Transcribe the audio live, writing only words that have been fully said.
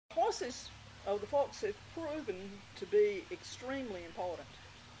Horses of the fox have proven to be extremely important.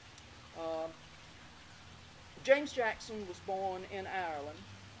 Uh, James Jackson was born in Ireland.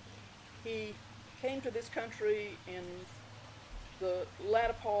 He came to this country in the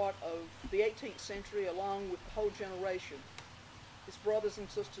latter part of the 18th century along with the whole generation. His brothers and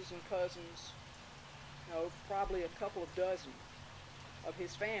sisters and cousins, probably a couple of dozen of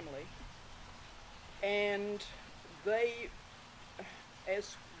his family. And they,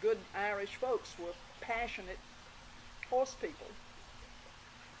 as good Irish folks, were passionate horse people.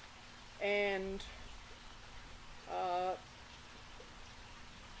 And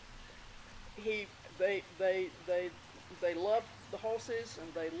he, they loved the horses,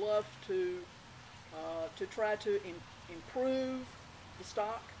 and they loved to try to improve the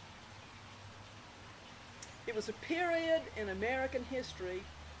stock. It was a period in American history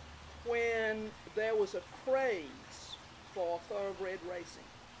when there was a craze for thoroughbred racing.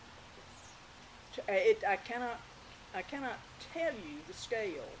 I cannot tell you the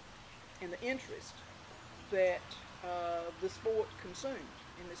scale and the interest that the sport consumed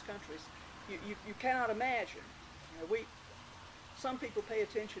in this country. You cannot imagine. Some people pay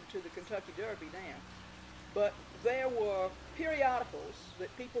attention to the Kentucky Derby now, but there were periodicals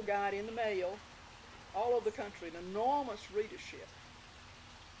that people got in the mail all over the country, an enormous readership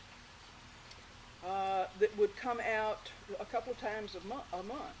that would come out a couple of times a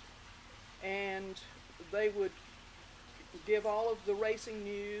month, and they would give all of the racing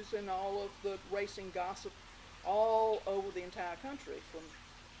news and all of the racing gossip all over the entire country,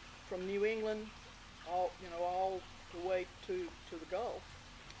 from New England all the way to the Gulf.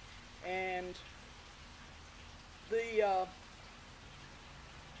 And the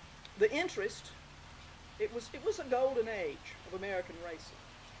interest, it was a golden age of American racing.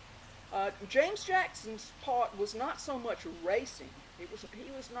 James Jackson's part was not so much racing. He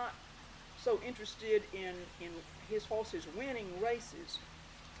was not so interested in his horses winning races.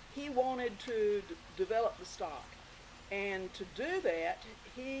 He wanted to develop the stock, and to do that,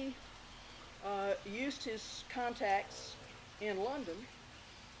 he used his contacts in London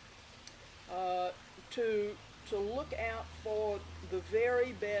to look out for the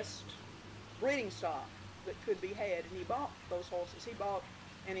very best breeding stock that could be had, and he bought those horses. He bought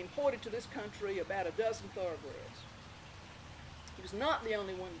and imported to this country about a dozen thoroughbreds. He was not the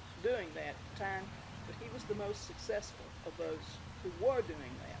only one doing that at the time, but he was the most successful of those who were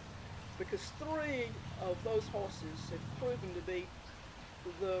doing that, because 3 of those horses have proven to be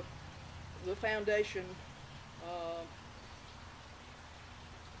the foundation,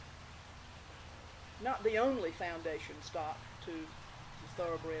 not the only foundation stock to the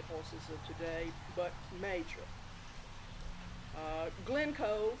thoroughbred horses of today, but major.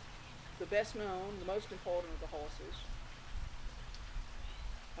 Glencoe, the best known, the most important of the horses.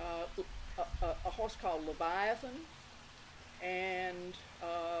 A horse called Leviathan, and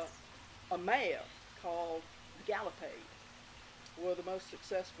a mare called Gallopade were the most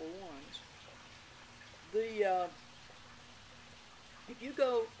successful ones.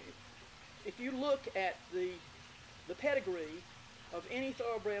 If you look at the pedigree of any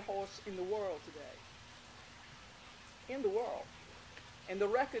thoroughbred horse in the world today, and the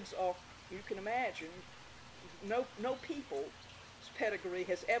records are, you can imagine, no people's pedigree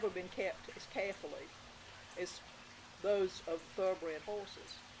has ever been kept as carefully as those of thoroughbred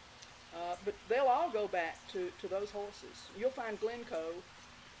horses. But they'll all go back to those horses. You'll find Glencoe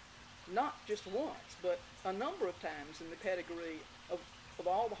not just once, but a number of times in the pedigree of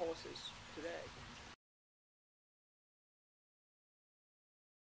all the horses today.